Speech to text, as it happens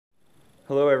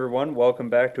Hello everyone, welcome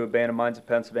back to Abandoned Mines of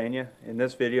Pennsylvania. In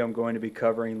this video I'm going to be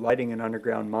covering lighting in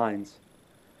underground mines.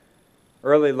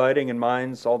 Early lighting in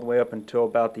mines all the way up until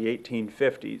about the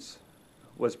 1850s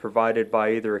was provided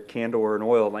by either a candle or an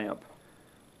oil lamp.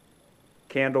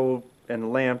 Candle and the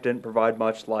lamp didn't provide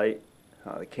much light.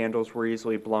 The candles were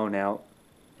easily blown out,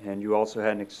 and you also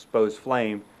had an exposed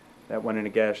flame that, when in a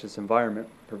gaseous environment,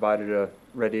 provided a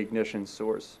ready ignition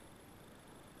source.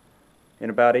 In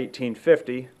about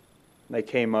 1850, they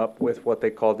came up with what they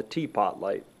call the teapot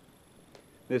light.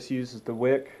 This uses the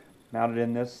wick mounted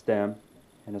in this stem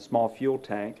and a small fuel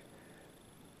tank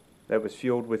that was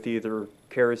fueled with either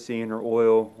kerosene or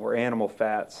oil or animal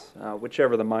fats,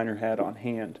 whichever the miner had on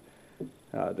hand.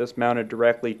 This mounted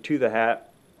directly to the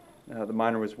hat the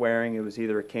miner was wearing. It was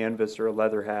either a canvas or a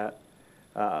leather hat.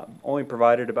 Only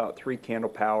provided about 3 candle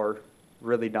power,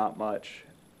 really not much.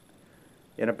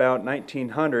 In about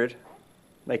 1900,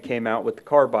 they came out with the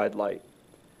carbide light.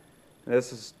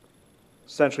 This is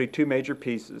essentially 2 major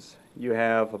pieces. You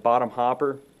have a bottom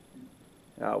hopper,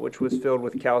 which was filled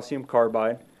with calcium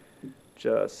carbide, which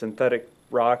is a synthetic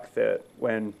rock that,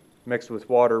 when mixed with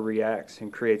water, reacts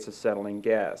and creates a settling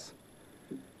gas.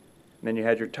 And then you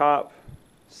had your top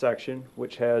section,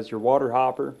 which has your water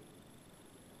hopper,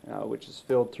 which is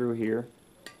filled through here.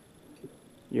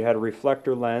 You had a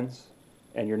reflector lens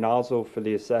and your nozzle for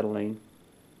the acetylene,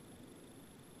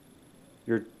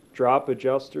 your drop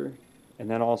adjuster, and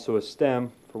then also a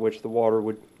stem for which the water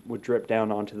would drip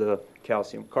down onto the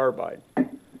calcium carbide.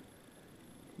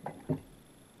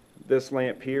 This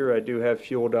lamp here I do have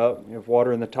fueled up. We have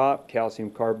water in the top,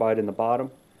 calcium carbide in the bottom.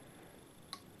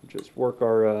 Just work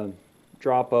our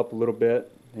drop up a little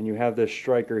bit, and you have this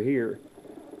striker here.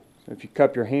 So if you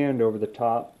cup your hand over the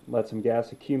top, let some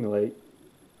gas accumulate.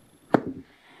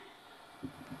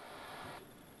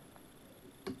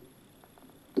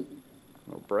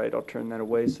 Bright. I'll turn that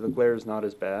away so the glare is not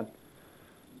as bad.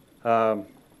 The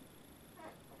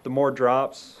more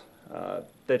drops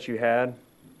that you had,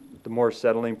 the more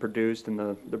acetylene produced, and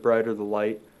the brighter the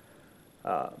light.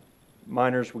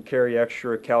 Miners would carry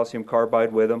extra calcium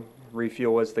carbide with them,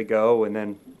 refuel as they go, and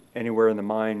then anywhere in the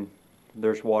mine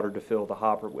there's water to fill the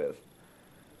hopper with.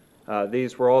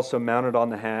 These were also mounted on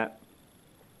the hat,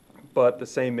 but the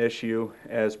same issue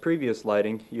as previous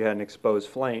lighting, you had an exposed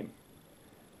flame.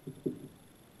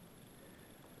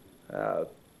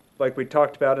 Like we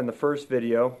talked about in the first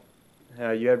video,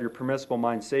 you have your permissible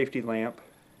mine safety lamp,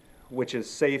 which is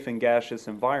safe in gaseous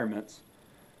environments,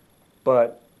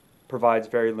 but provides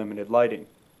very limited lighting.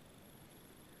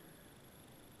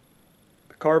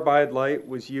 The carbide light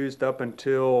was used up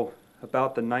until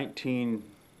about the 19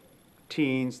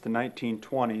 teens to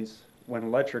 1920s, when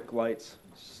electric lights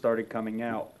started coming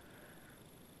out.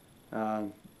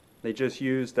 They just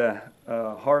used a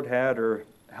hard hat or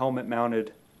helmet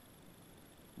mounted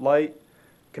light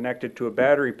connected to a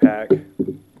battery pack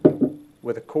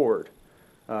with a cord.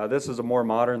 This is a more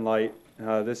modern light.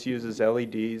 This uses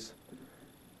LEDs.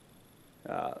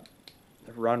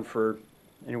 Run for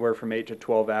anywhere from 8 to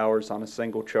 12 hours on a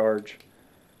single charge.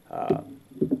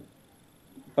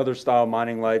 Other style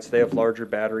mining lights, they have larger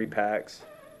battery packs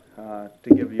to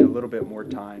give you a little bit more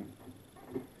time.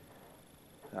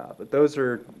 But those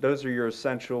are your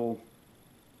essential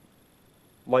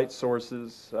light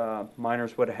sources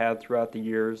miners would have had throughout the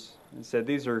years. And said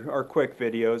these are quick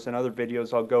videos. In other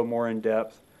videos I'll go more in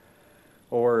depth,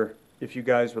 or if you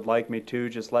guys would like me to,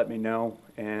 just let me know,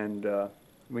 and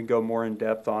we can go more in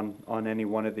depth on any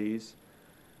one of these.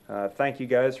 Thank you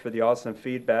guys for the awesome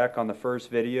feedback on the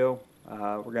first video.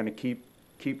 We're going to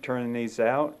keep turning these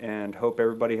out, and hope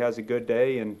everybody has a good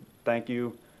day, and thank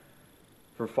you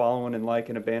for following and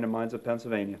liking Abandoned Mines of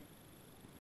Pennsylvania.